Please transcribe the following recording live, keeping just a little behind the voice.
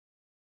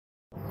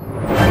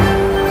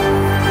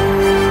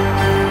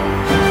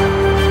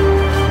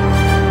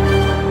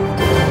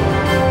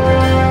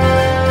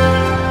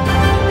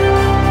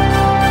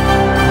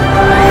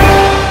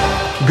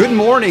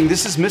morning,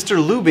 this is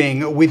Mr.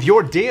 Lubing with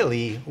your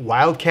daily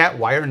Wildcat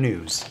Wire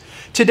News.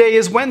 Today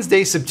is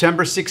Wednesday,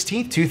 September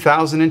 16th,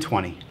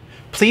 2020.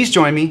 Please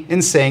join me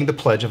in saying the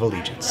Pledge of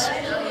Allegiance.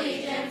 I pledge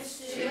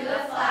allegiance to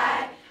the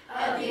flag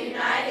of the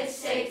United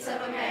States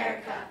of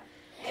America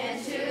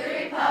and to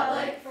the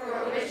republic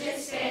for which it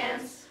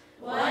stands,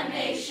 one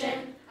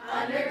nation,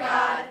 under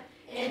God,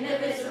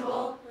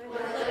 indivisible,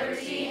 with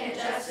liberty and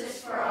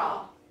justice for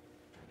all.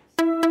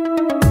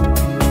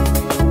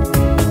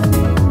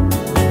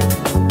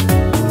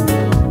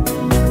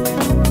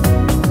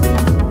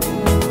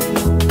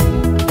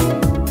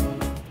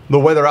 The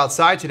weather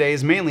outside today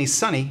is mainly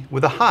sunny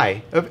with a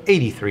high of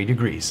 83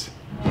 degrees.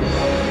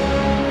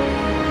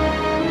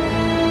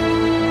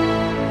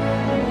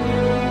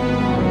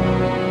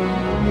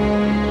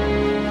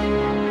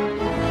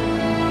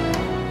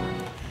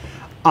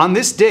 On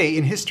this day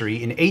in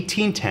history in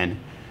 1810,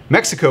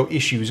 Mexico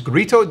issues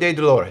Grito de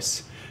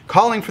Dolores,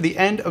 calling for the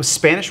end of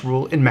Spanish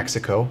rule in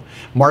Mexico,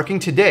 marking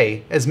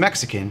today as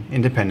Mexican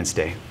Independence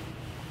Day.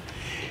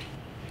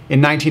 In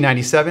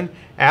 1997,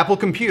 Apple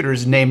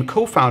Computers named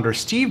co-founder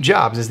Steve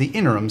Jobs as the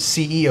interim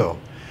CEO.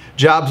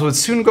 Jobs would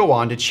soon go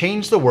on to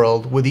change the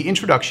world with the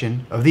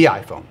introduction of the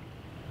iPhone.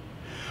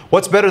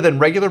 What's better than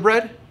regular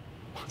bread?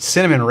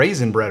 Cinnamon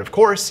raisin bread, of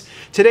course.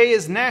 Today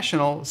is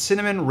National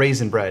Cinnamon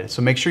Raisin Bread,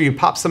 so make sure you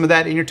pop some of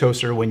that in your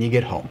toaster when you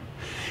get home.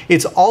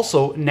 It's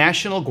also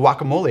National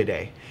Guacamole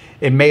Day.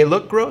 It may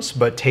look gross,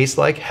 but tastes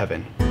like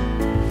heaven.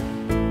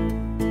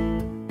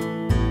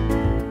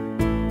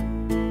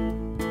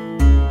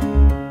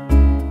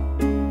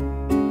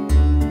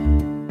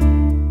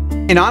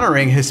 In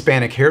honoring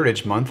Hispanic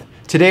Heritage Month,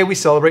 today we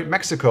celebrate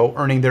Mexico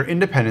earning their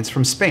independence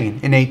from Spain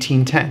in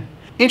 1810.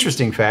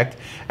 Interesting fact,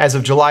 as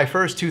of July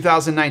 1st,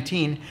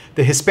 2019,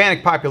 the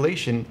Hispanic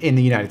population in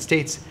the United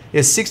States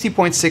is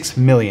 60.6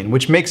 million,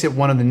 which makes it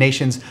one of the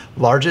nation's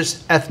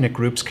largest ethnic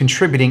groups,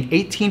 contributing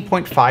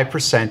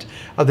 18.5%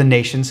 of the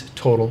nation's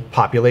total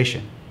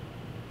population.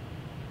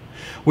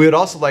 We would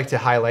also like to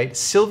highlight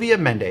Silvia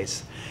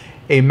Mendez,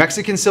 a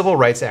Mexican civil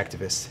rights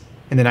activist.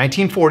 In the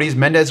 1940s,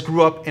 Mendez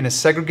grew up in a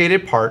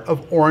segregated part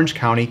of Orange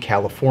County,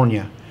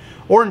 California.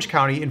 Orange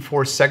County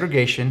enforced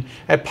segregation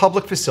at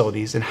public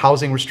facilities and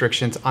housing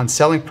restrictions on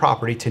selling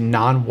property to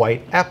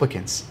non-white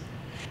applicants.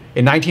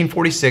 In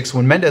 1946,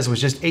 when Mendez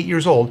was just 8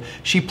 years old,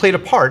 she played a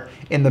part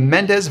in the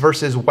Mendez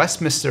versus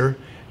Westminster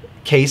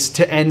case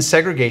to end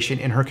segregation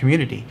in her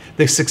community.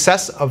 The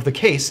success of the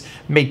case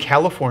made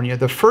California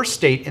the first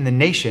state in the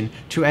nation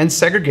to end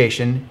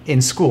segregation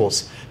in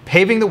schools,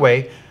 paving the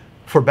way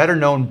for better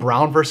known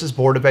Brown versus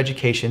Board of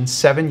Education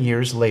 7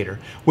 years later,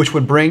 which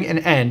would bring an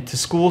end to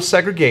school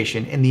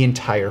segregation in the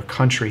entire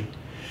country.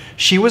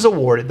 She was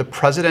awarded the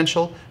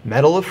Presidential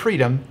Medal of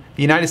Freedom,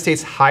 the United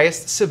States'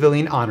 highest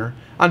civilian honor,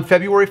 on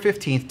February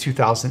 15,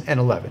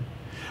 2011.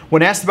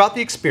 When asked about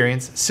the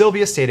experience,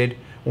 Sylvia stated,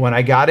 "When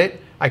I got it,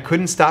 I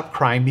couldn't stop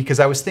crying because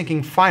I was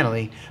thinking,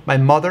 finally, my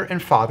mother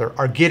and father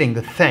are getting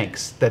the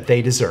thanks that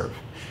they deserve,"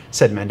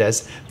 said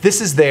Mendez.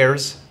 "This is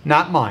theirs,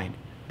 not mine.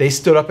 They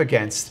stood up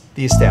against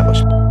the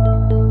establishment."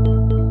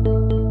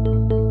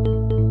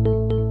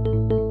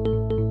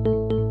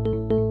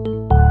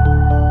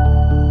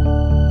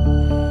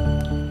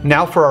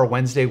 Now for our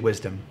Wednesday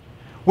wisdom.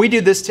 We do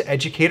this to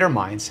educate our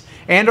minds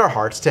and our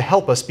hearts to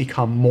help us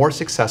become more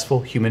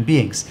successful human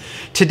beings.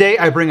 Today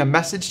I bring a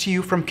message to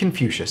you from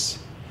Confucius.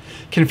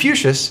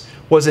 Confucius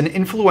was an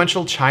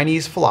influential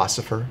Chinese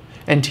philosopher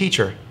and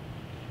teacher.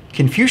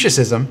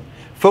 Confucianism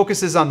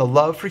focuses on the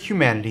love for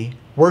humanity,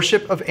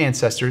 worship of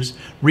ancestors,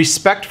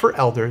 respect for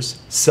elders,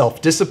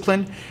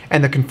 self-discipline,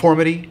 and the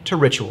conformity to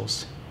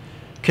rituals.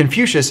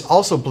 Confucius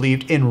also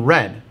believed in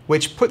Ren,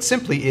 which put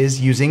simply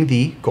is using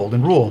the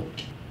golden rule.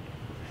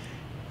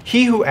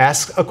 He who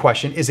asks a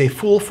question is a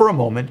fool for a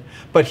moment,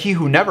 but he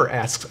who never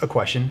asks a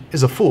question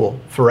is a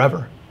fool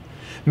forever.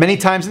 Many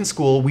times in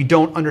school, we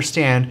don't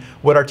understand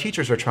what our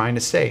teachers are trying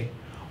to say,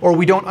 or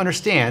we don't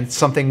understand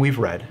something we've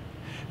read.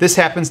 This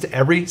happens to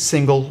every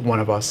single one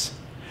of us.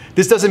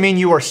 This doesn't mean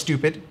you are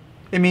stupid.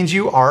 It means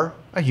you are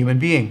a human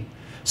being.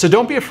 So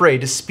don't be afraid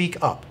to speak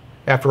up.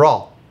 After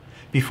all,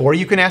 before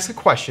you can ask a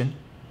question,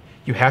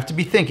 you have to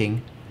be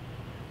thinking,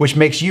 which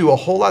makes you a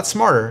whole lot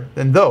smarter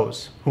than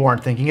those who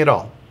aren't thinking at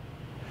all.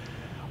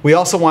 We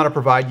also want to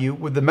provide you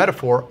with the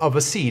metaphor of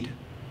a seed.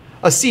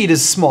 A seed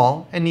is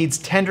small and needs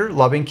tender,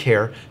 loving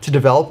care to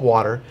develop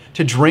water,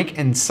 to drink,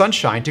 and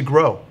sunshine to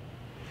grow.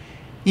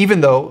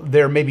 Even though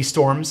there may be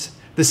storms,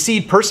 the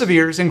seed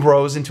perseveres and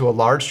grows into a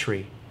large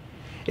tree.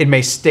 It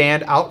may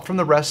stand out from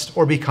the rest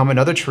or become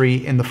another tree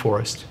in the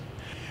forest.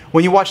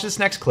 When you watch this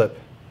next clip,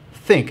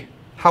 think,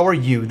 how are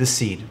you the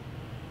seed?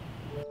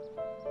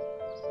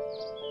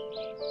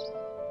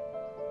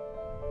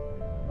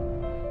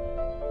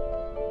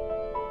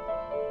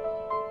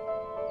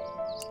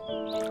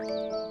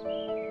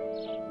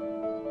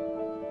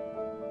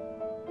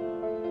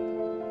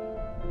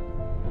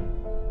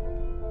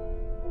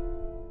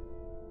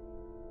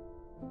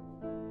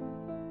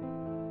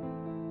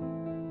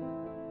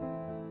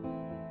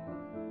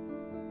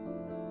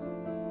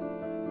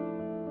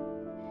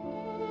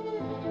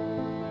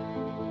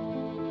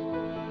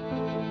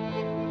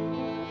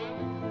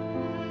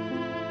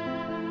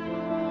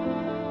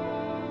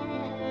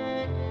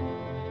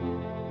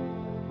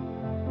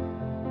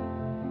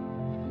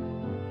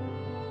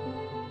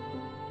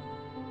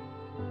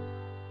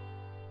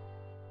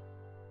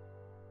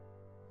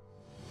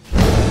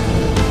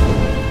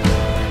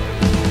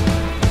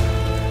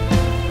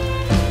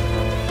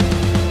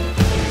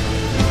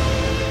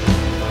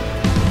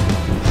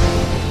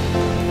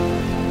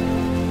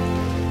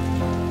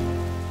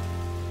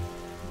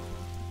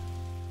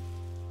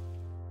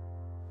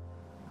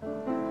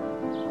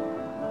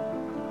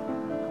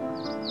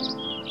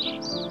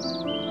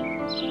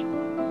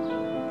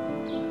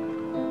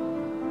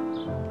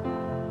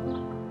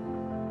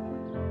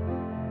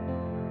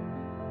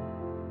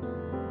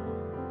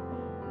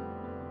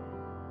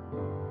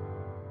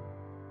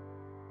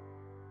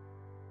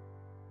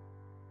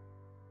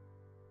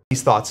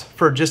 these thoughts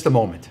for just a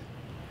moment.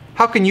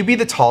 How can you be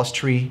the tallest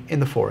tree in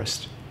the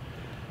forest?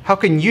 How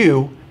can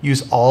you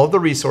use all of the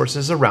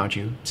resources around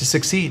you to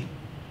succeed?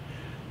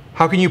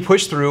 How can you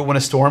push through when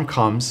a storm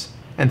comes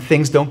and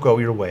things don't go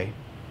your way?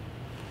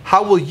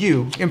 How will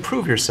you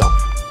improve yourself?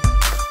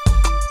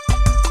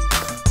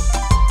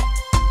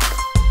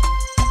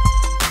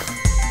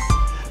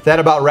 That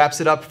about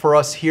wraps it up for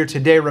us here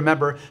today.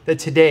 Remember that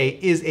today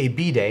is a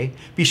B-Day.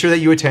 Be sure that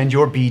you attend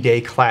your B-Day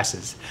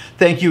classes.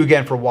 Thank you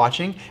again for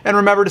watching, and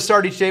remember to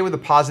start each day with a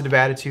positive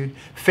attitude,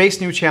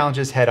 face new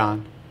challenges head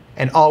on,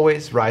 and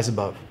always rise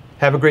above.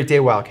 Have a great day,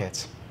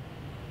 Wildcats.